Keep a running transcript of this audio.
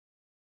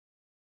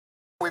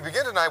We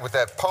begin tonight with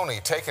that pony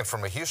taken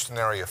from a Houston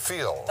area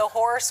field. The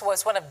horse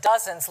was one of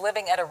dozens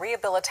living at a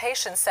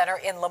rehabilitation center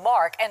in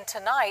Lamarck, and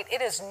tonight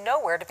it is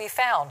nowhere to be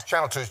found.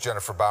 Channel 2's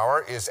Jennifer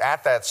Bauer is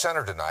at that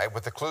center tonight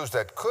with the clues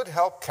that could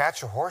help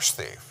catch a horse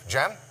thief.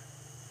 Jen?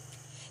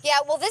 Yeah,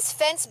 well, this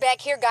fence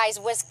back here, guys,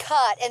 was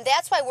cut, and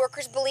that's why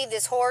workers believe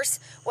this horse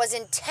was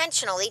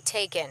intentionally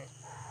taken.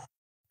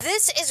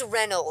 This is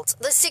Reynolds.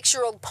 The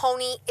 6-year-old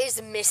pony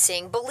is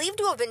missing, believed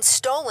to have been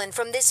stolen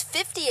from this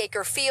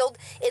 50-acre field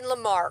in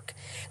Lamarck.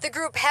 The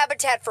group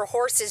Habitat for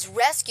Horses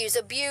rescues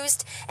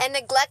abused and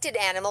neglected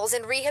animals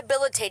and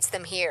rehabilitates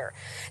them here.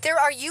 There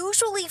are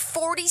usually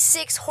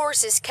 46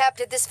 horses kept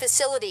at this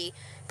facility,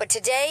 but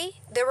today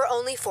there were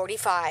only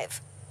 45.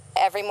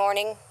 Every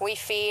morning we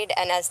feed,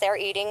 and as they're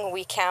eating,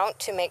 we count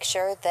to make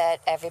sure that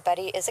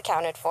everybody is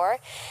accounted for.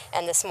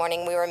 And this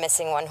morning we were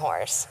missing one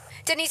horse.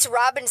 Denise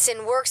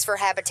Robinson works for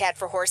Habitat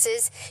for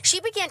Horses. She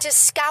began to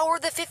scour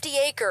the 50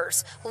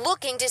 acres,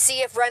 looking to see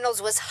if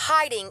Reynolds was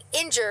hiding,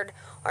 injured,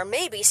 or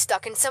maybe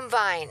stuck in some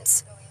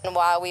vines. And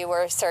while we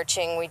were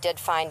searching, we did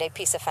find a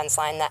piece of fence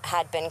line that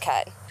had been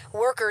cut.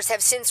 Workers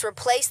have since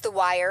replaced the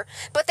wire,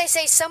 but they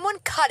say someone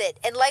cut it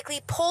and likely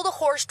pulled a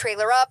horse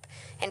trailer up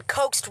and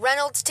coaxed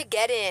Reynolds to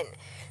get in.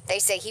 They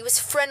say he was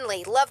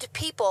friendly, loved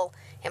people,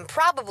 and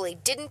probably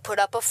didn't put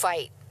up a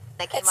fight.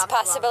 It's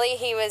possibly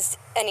he was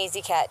an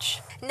easy catch.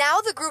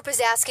 Now the group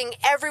is asking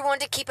everyone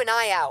to keep an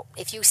eye out.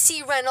 If you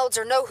see Reynolds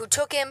or know who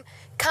took him,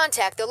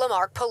 contact the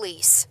Lamarck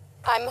police.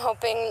 I'm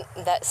hoping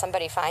that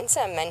somebody finds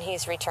him and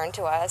he's returned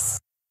to us.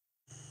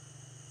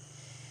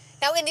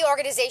 Now, in the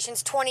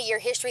organization's 20-year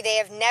history, they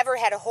have never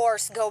had a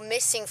horse go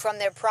missing from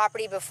their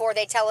property before.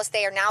 They tell us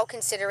they are now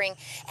considering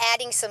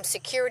adding some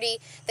security.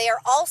 They are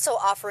also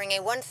offering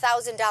a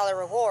 $1,000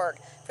 reward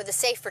for the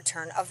safe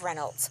return of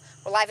Reynolds.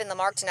 We're live in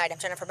Lamarck tonight. I'm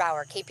Jennifer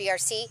Bauer,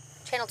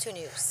 KPRC, Channel 2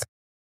 News.